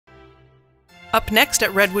Up next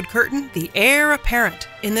at Redwood Curtain, the heir apparent.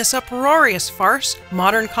 In this uproarious farce,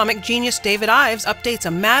 modern comic genius David Ives updates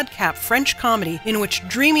a madcap French comedy in which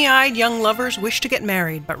dreamy-eyed young lovers wish to get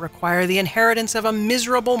married but require the inheritance of a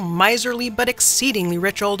miserable, miserly, but exceedingly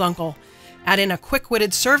rich old uncle. Add in a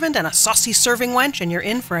quick-witted servant and a saucy serving wench and you're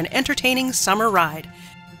in for an entertaining summer ride.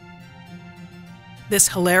 This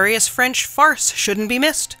hilarious French farce shouldn't be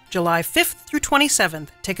missed. July 5th through 27th.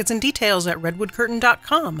 Tickets and details at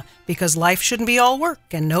redwoodcurtain.com, because life shouldn't be all work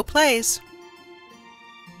and no plays.